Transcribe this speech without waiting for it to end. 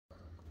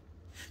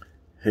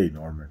Hey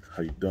Norman,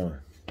 how you doing?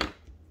 All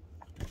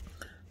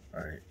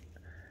right,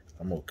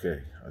 I'm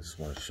okay. I just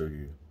want to show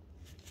you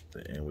the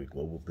Amway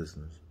Global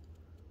business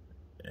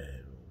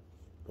and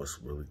what's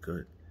really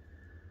good.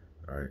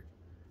 All right,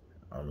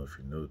 I don't know if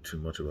you know too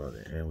much about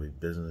the Amway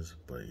business,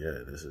 but yeah,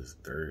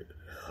 they're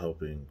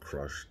helping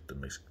crush the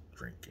mixed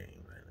drink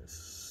game, man.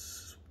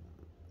 It's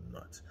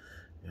nuts.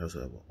 You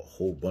also have a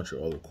whole bunch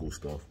of other cool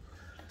stuff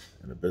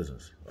in the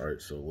business. All right,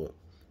 so look,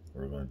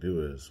 what we're gonna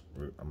do is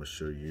I'm gonna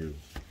show you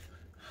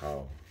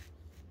how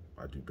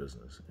I do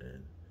business,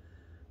 and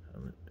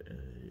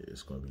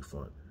it's going to be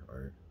fun. All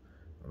right,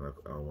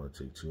 I don't want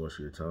to take too much of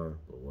your time,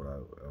 but what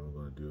I'm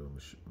going to do,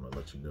 I'm going to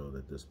let you know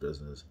that this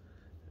business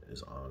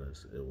is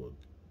honest.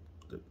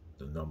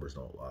 The numbers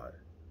don't lie,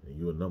 and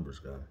you're a numbers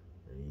guy,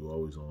 and you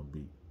always on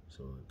beat.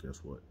 So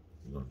guess what?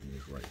 You're going to do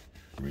this right.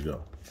 Here we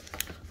go.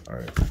 All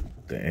right,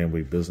 the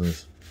Amway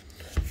business.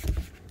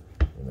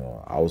 You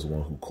know, I was the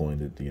one who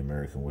coined it, the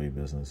American way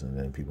business, and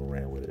then people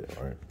ran with it.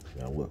 All right,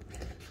 now look,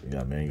 you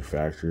got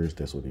manufacturers.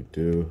 That's what they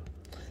do.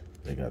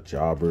 They got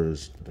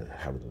jobbers that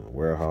have it in the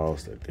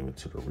warehouse that give it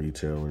to the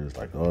retailers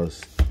like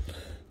us,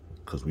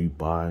 because we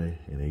buy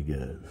and they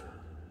give.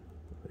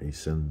 We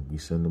send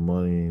the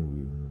money,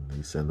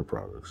 they send the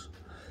products,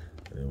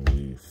 and then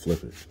we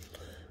flip it.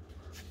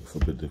 We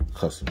flip it to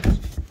customers.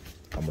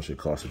 How much it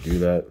costs to do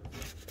that,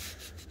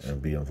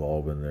 and be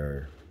involved in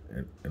their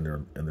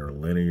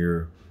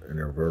linear and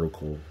their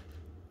vertical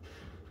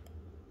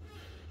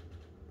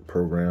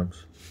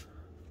programs,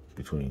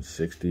 between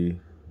 60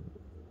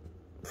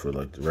 for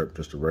like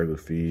just the regular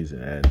fees,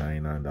 and add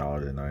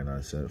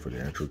 $99.99 for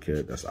the intro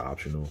kit. That's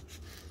optional.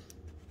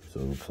 So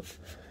it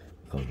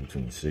comes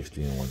between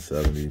 60 and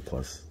 170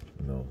 plus,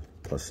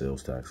 plus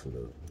sales tax for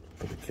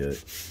the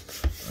kit.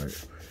 All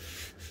right.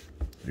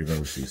 You're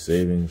gonna receive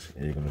savings,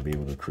 and you're gonna be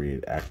able to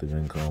create active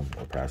income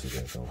or passive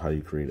income. How do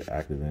you create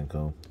active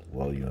income?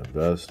 Well, you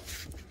invest,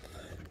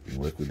 you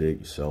liquidate,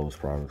 you sell those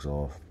products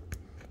off,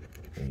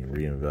 and you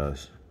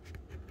reinvest,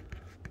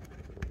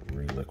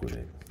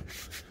 reliquidate.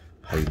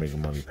 How you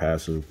making money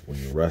passive when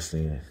you're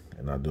resting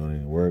and not doing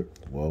any work?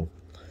 Well,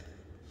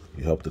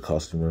 you help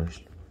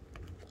customers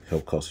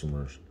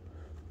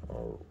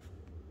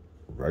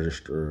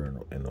register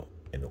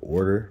in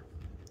order,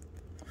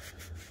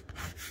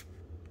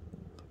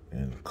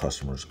 and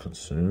customers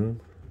consume,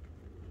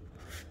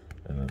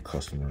 and then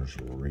customers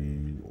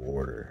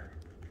reorder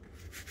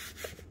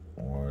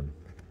on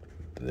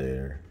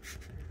their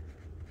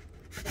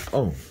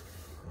own.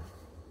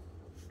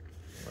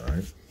 All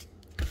right.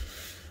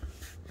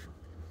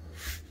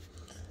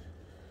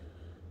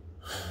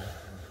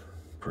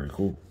 Pretty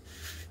cool.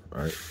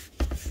 All right.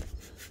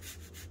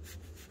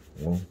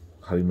 Well,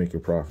 how do you make your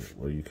profit?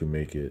 Well, you can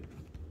make it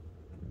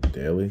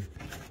daily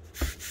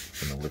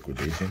in a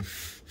liquidation,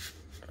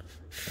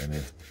 and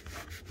if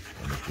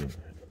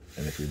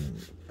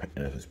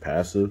it's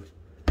passive,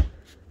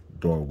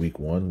 during week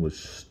 1, which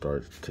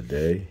starts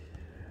today,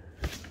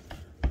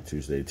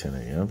 Tuesday, 10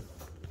 a.m.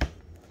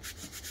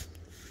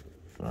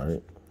 All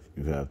right.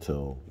 You have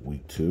till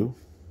week 2.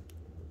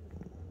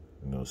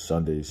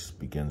 Sundays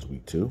begins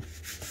week 2.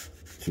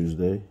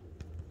 Tuesday,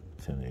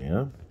 10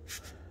 a.m.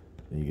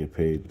 Then you get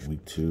paid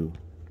week 2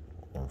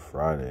 on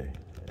Friday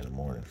in the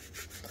morning.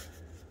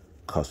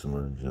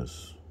 Customer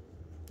just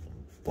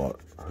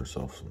bought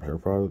herself some hair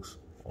products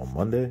on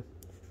Monday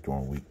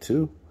during week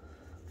 2.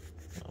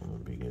 I'm gonna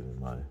be getting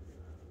my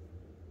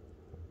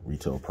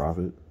retail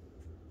profit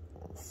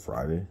on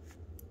Friday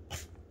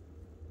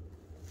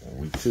on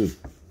week 2.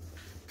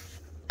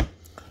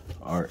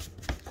 All right,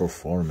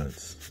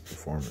 performance.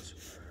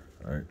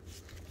 All right.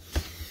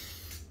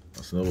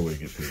 That's another way to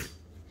get paid.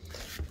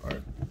 All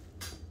right.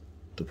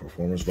 The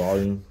performance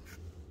volume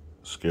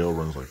scale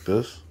runs like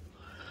this.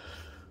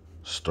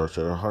 Starts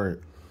at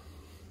 100.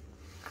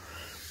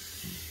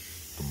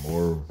 The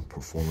more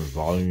performance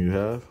volume you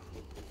have,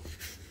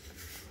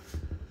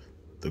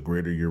 the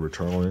greater your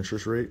return on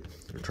interest rate.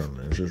 Return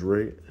on interest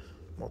rate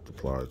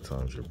multiplied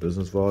times your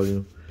business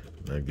volume,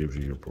 and that gives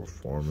you your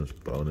performance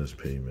bonus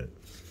payment.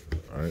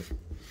 All right.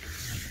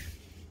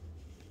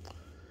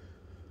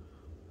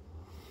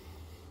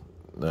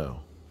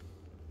 Now,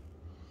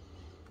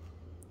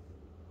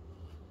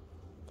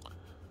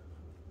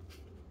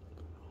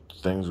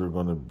 things are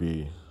going to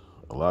be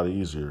a lot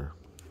easier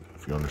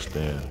if you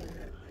understand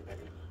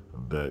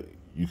that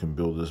you can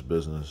build this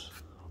business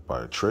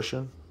by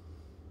attrition,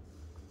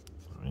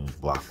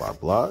 block by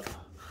block,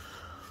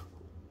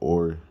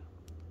 or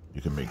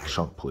you can make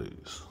chunk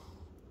plays.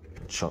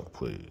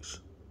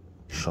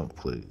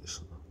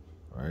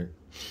 All right?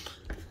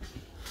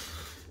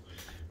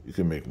 You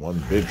can make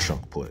one big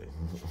chunk play.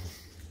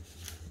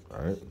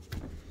 All right?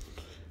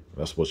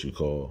 That's what you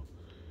call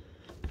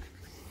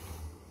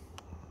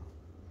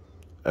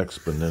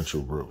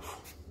exponential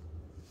growth,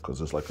 because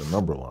it's like a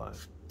number line.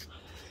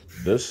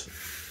 This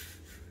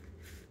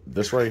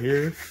right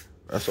here,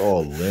 that's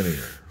all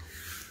linear.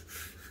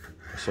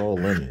 All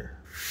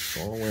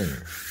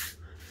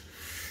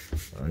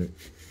right?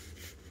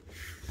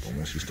 But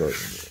once you start,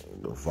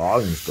 the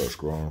volume starts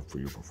growing for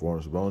your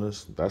performance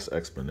bonus, that's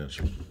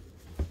exponential,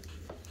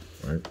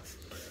 right?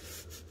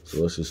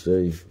 So let's just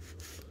say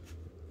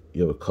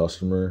you have a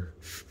customer,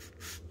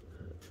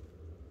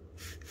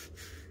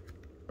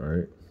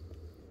 right?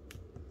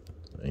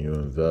 And you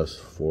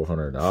invest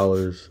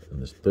 $400 in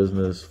this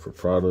business for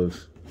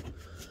products,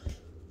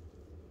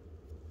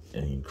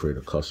 and you create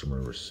a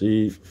customer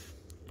receipt,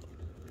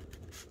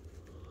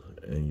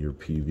 and your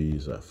PV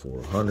is at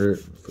 $400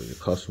 for your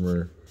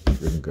customer.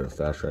 You're gonna get a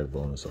fast track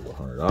bonus of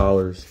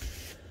 $100.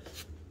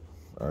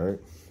 All right,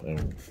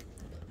 and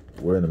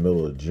we're in the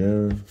middle of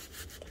June.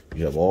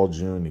 You have all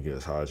June to get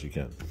as high as you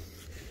can,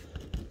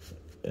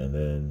 and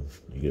then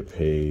you get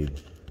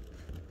paid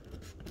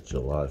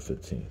July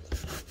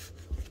 15th.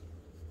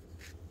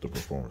 The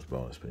performance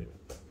bonus payment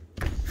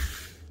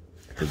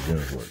for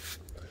June's work.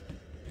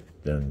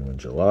 Then when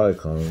July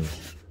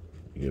comes,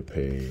 you get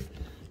paid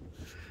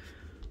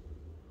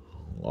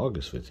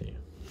August 15th.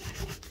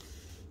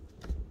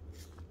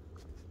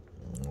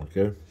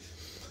 Okay?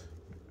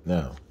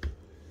 Now,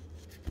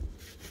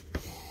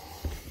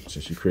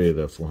 since you created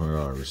that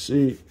 $400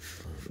 receipt,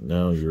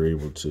 now you're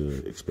able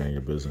to expand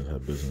your business,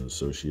 have business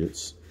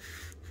associates.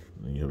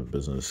 And you have a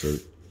business, you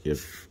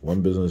have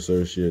one business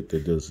associate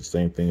that does the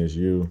same thing as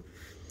you.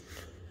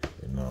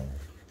 You know,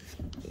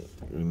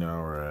 you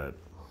now are at,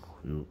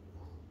 you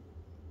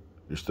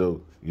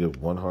have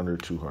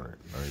 100, 200.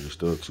 Right? You're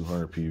still at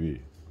 200 PV,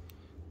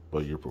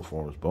 but your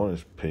performance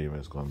bonus payment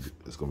is going to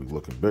be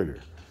looking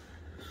bigger.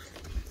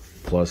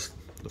 Plus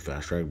the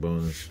fast track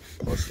bonus,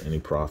 plus any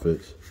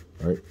profits.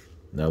 Right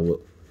now,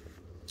 look,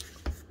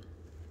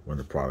 when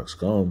the products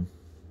come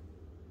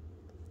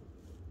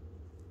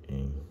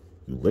and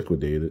you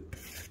liquidate it,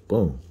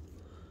 boom.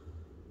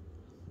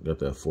 You got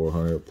that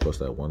 400 plus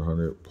that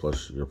 100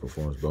 plus your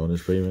performance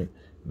bonus payment.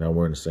 Now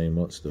we're in the same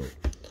month still.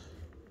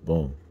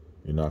 Boom.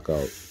 You knock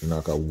out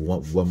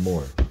one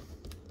more.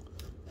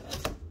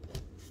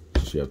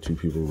 Since you have two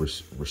people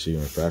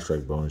receiving a fast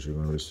track bonus, you're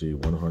going to receive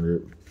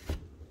 100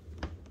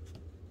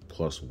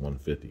 plus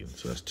 150.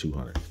 So that's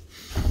 200.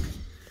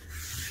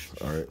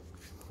 All right.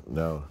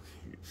 Now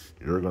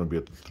you're going to be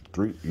at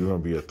You're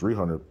going to be at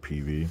 300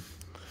 PV.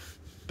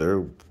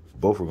 They're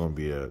both are going to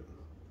be at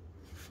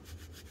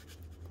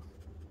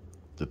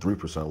the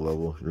 3%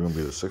 level. You're going to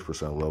be at the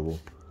 6% level.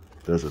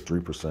 There's a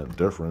 3%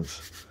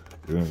 difference.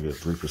 You're going to get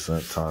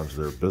 3% times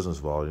their business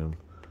volume,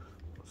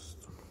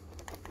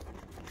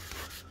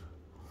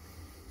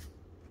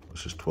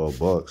 which is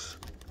 $12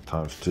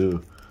 times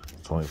 2,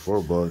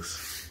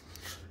 $24.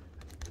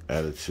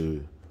 Added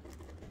to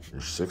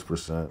your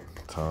 6%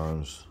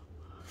 times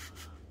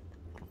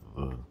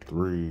the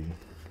 3,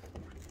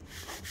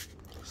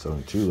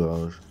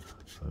 $72.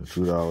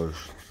 $72.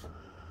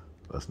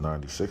 That's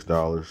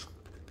 $96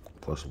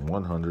 plus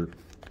 100.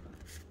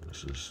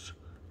 This is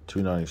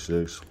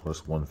 $296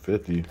 plus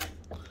 150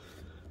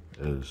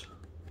 is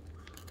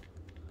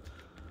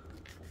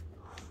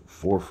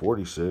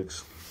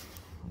 $446.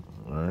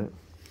 All right,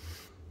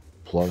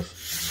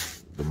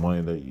 plus the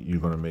money that you're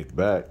gonna make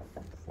back,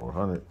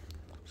 $400,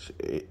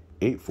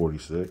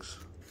 $846.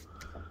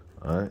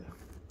 All right.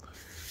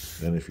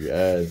 Then if you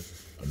add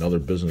another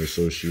business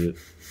associate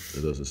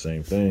that does the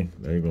same thing,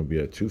 now you're gonna be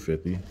at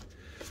 $250.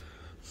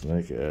 So now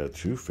you can add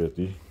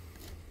 $250.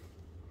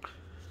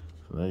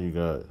 So now you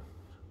got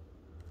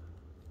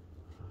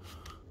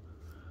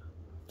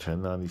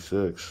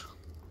 $10.96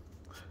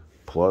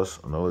 plus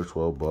another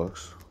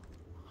 $12.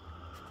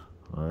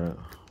 All right,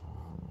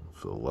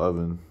 so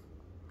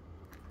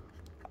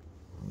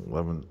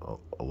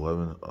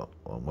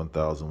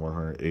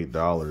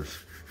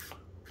 $1,108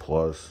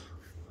 plus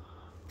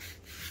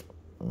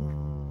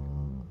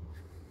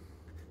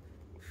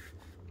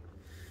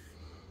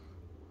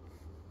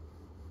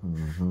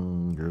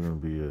you're gonna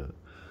be at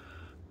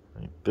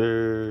right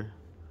there.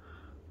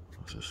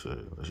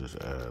 Let's just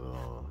add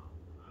on.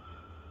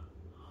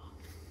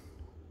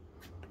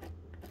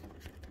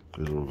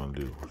 Here's what we're gonna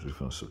do. We're just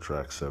gonna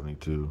subtract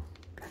 72.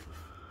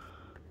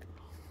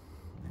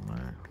 All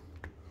right.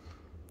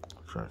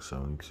 Subtract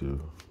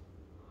 72.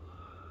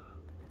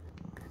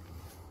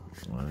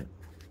 All right.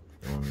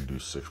 We're gonna do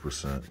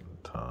 6%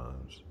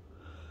 times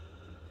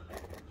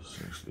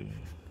 60.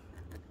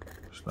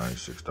 It's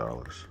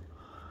 $96.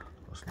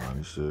 That's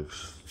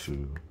 96,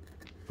 2,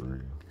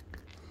 3.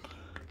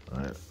 All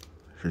right.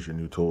 Here's your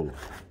new total.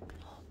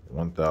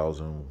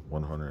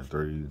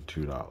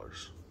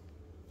 $1,132.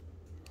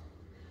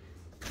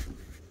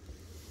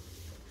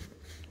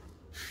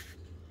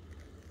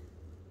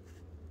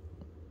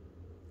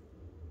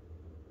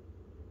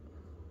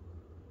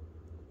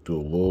 Do a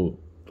little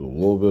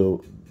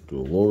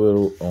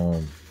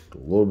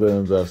bit of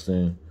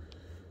investing,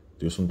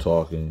 do some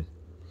talking,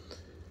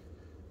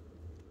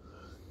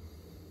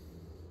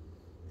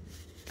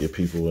 get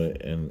people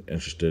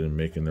interested in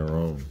making their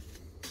own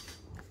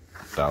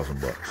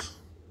 $1,000.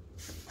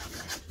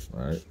 All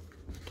right.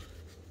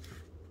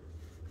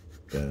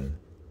 Then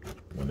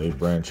when they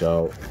branch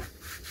out,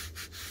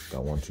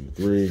 got 1, 2,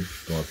 3,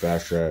 going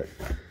fast track,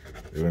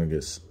 you're gonna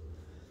get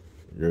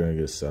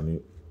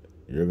 70.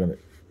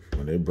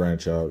 when they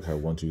branch out, have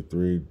 1, 2,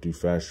 3, do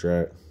fast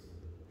track,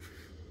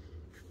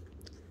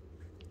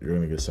 you're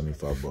gonna get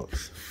 $75.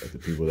 Like the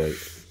people that,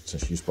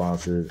 since you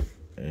sponsored,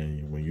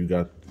 and when you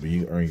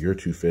earn your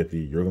 250,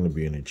 you're gonna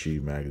be in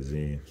Achieve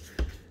magazine,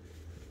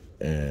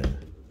 and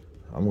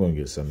I'm gonna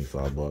get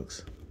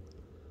 $75,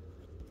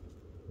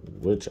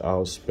 which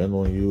I'll spend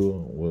on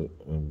you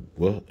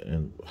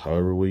and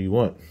however way you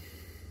want.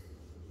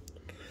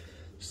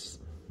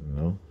 You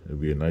know, it'd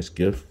be a nice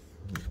gift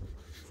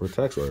for a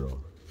tax write-off.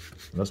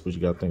 And that's what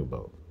you gotta think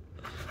about.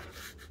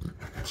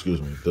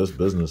 Excuse me. This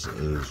business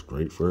is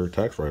great for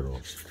tax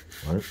write-offs,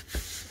 right?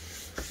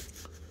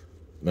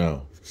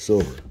 Now,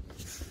 silver.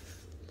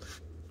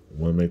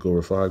 Want to make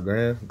over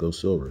 $5,000? Go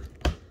silver.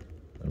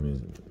 I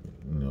mean,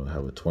 you know,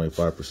 have a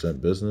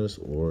 25% business,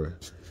 or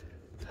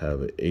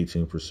have an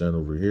 18%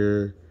 over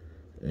here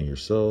and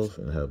yourself,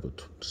 and have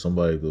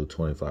somebody go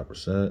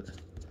 25%,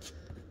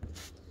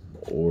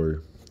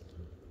 or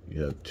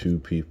you have 2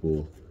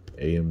 people,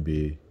 A and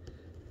B,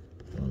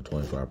 on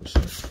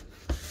 25%.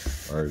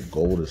 All right,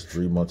 gold is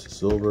 3 months of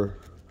silver.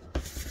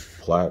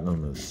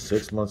 Platinum is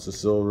 6 months of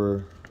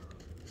silver.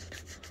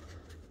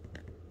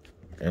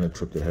 And a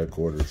trip to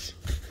headquarters.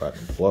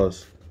 Platinum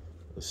Plus,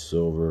 the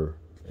silver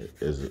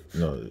is,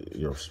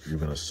 you're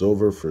gonna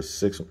silver for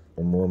 6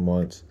 or more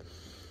months,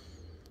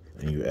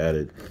 and you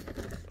added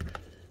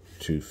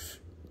to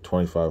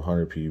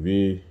 2,500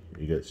 PV.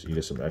 You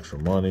get some extra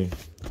money.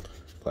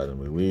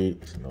 Platinum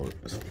Elite,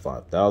 it's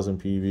 5,000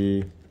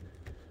 PV,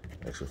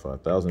 extra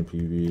 5,000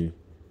 PV.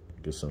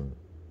 Get some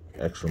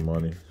extra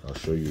money. I'll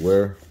show you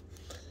where.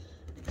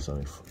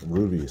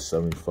 Ruby is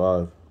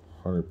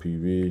 7,500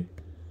 PV.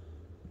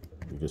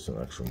 You get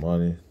some extra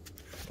money.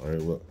 All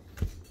right, look.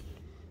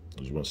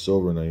 You went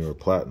silver, now you're a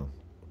platinum.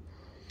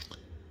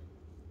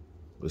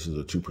 This is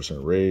a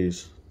 2%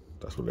 raise.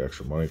 That's where the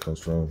extra money comes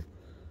from.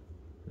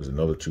 There's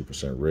another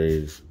 2%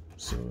 raise.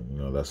 So,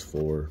 that's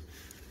 4.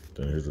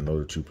 Then here's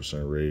another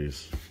 2%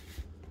 raise.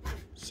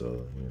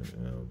 So,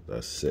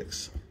 that's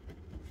 6.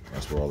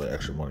 That's where all the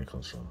extra money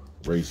comes from.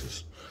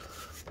 Raises.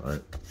 All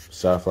right.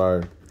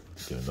 Sapphire,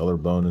 get another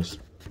bonus.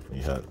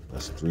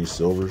 That's 3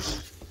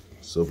 silvers.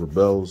 Silver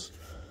bells.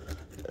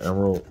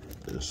 Emerald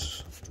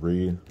is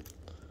 3.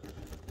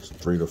 It's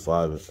 3 to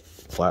 5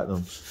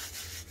 platinums.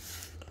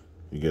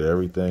 You get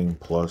everything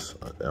plus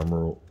an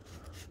emerald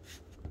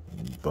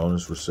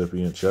bonus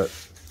recipient check.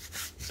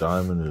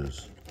 Diamond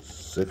is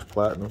 6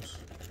 platinums.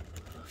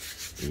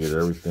 You get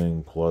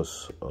everything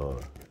plus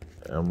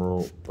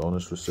emerald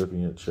bonus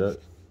recipient check,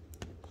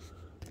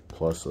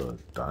 plus a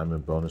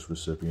diamond bonus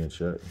recipient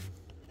check.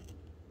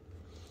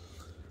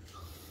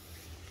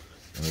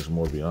 And there's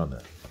more beyond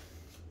that.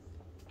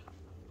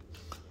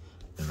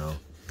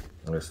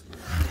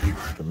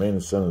 The main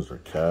incentives are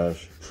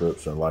cash,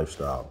 trips, and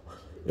lifestyle.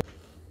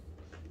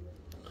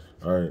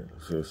 All right,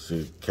 so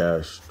see,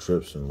 cash,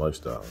 trips, and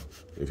lifestyle.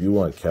 If you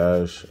want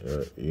cash,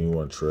 you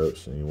want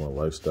trips, and you want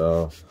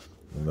lifestyle,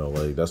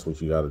 that's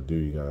what you got to do.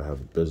 You got to have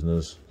a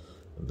business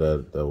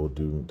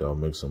that'll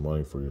make some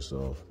money for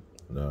yourself.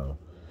 Now,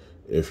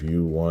 if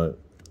you want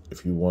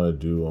to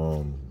do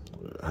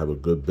have a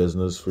good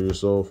business for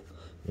yourself,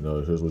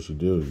 here's what you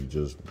do.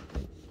 You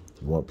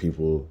want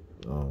people.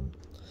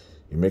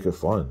 You make it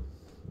fun.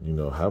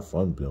 Have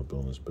fun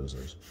building this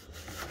business.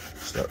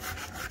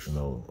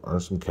 Earn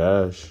some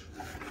cash.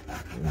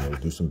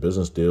 Do some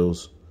business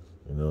deals.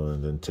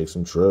 And then take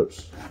some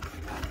trips.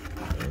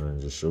 And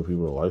then just show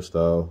people the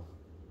lifestyle.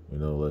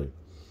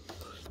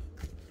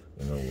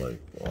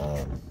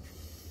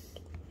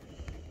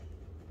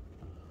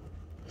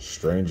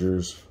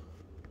 Strangers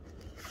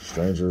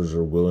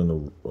are willing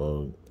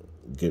to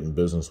get in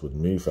business with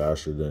me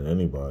faster than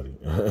anybody.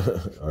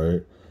 All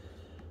right.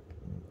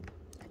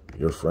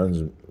 Your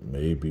friends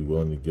may be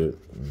willing to get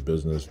in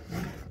business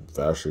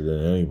faster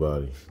than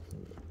anybody,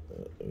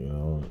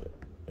 and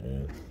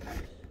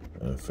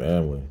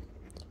family.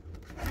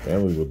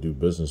 Family will do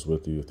business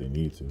with you if they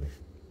need to,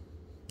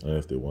 and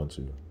if they want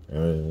to.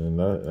 And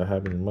that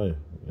happened in my,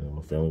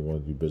 family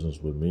wanted to do business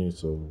with me,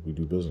 so we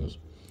do business.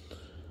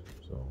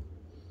 So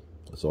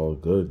it's all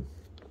good.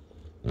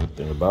 The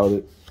thing about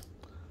it,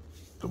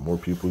 the more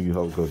people you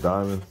help go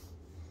diamond,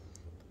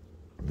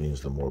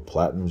 means the more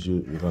platinums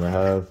you're going to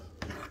have.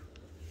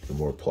 The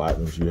more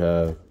platinums you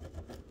have,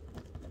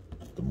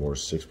 the more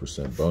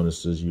 6%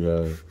 bonuses you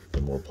have,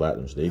 the more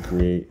platinums they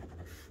create,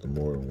 the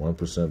more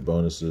 1%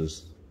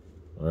 bonuses,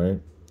 all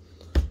right?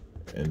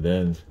 And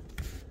then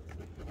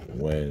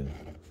when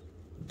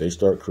they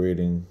start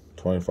creating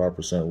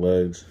 25%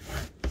 legs,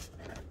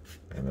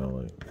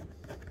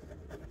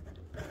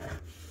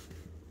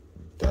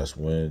 that's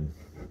when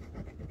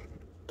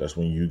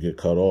you get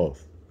cut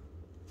off,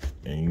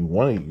 and you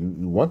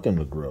want them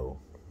to grow.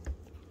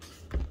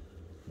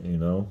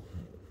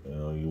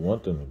 You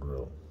want them to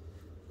grow.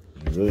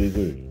 You really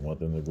do. You want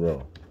them to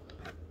grow,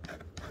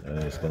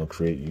 and it's going to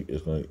create you.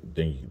 It's going to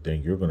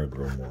then you're going to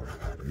grow more.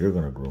 You're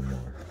going to grow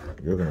more.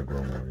 You're going to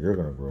grow more. You're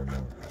going to grow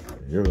more.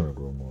 You're going to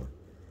grow more.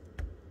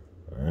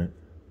 All right.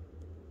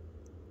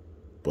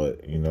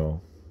 But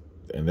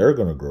and they're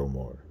going to grow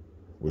more.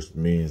 which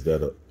means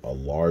that a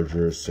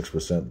larger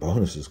 6%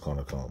 bonus is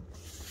gonna come.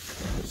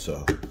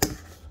 So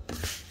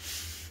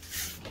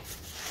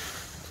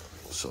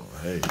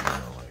hey, you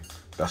know, like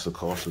that's the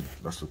cost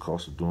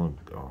of doing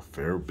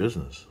fair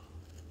business.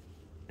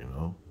 You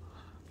know,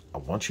 I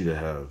want you to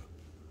have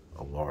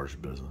a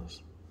large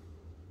business.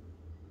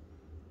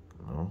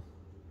 You know,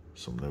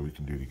 something that we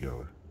can do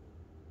together.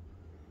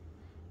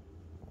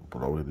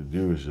 But all we have to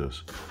do is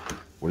just,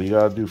 what do you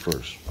gotta do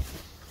first?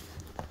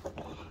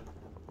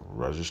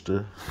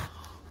 Register.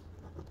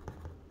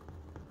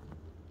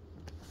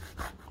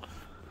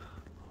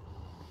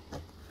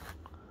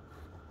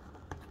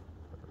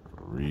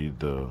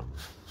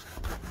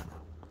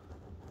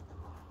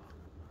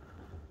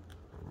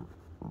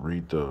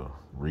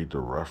 Read the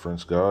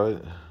reference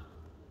guide.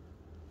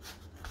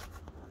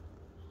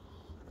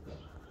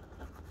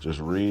 Just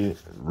read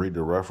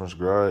the reference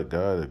guide,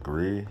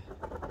 agree,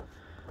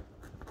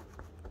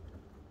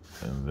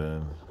 and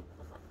then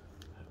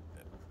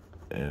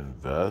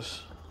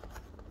invest,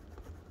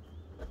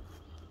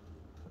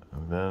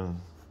 and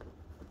then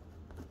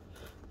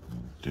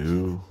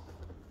do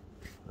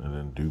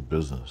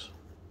business.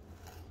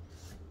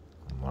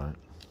 Right?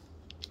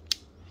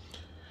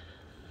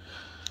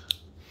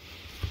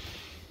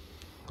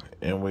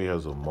 Amway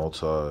has a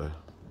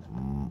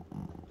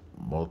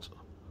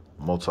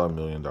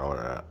multi-million-dollar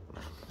app.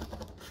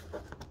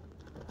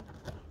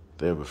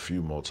 They have a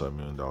few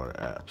multi-million-dollar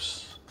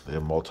apps. They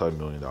have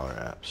multi-million-dollar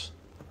apps.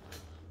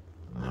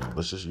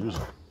 Let's just use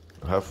them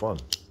and have fun.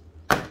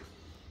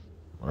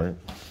 Right?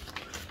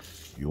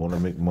 You want to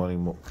make money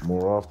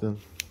more often?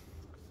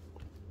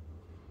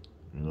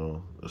 You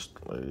know, it's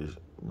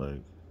like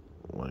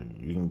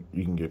you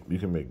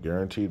can make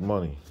guaranteed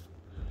money.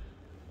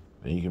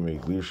 Then you can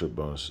make leadership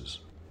bonuses.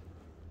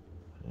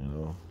 You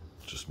know,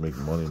 just make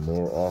money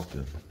more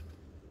often.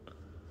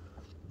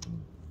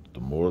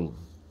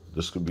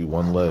 This could be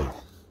one leg.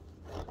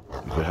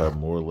 You could have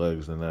more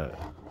legs than that.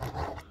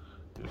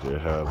 You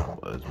could have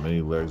as many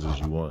legs as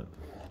you want.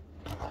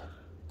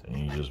 And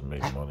you just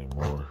make money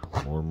more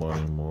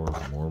money,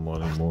 more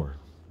money, more.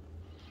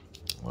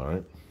 All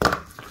right?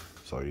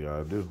 That's all you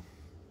gotta do.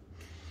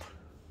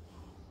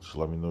 Just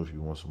let me know if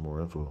you want some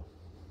more info.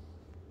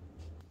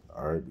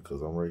 All right,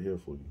 because I'm right here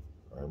for you.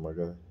 All right, my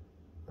guy?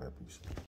 All right, peace.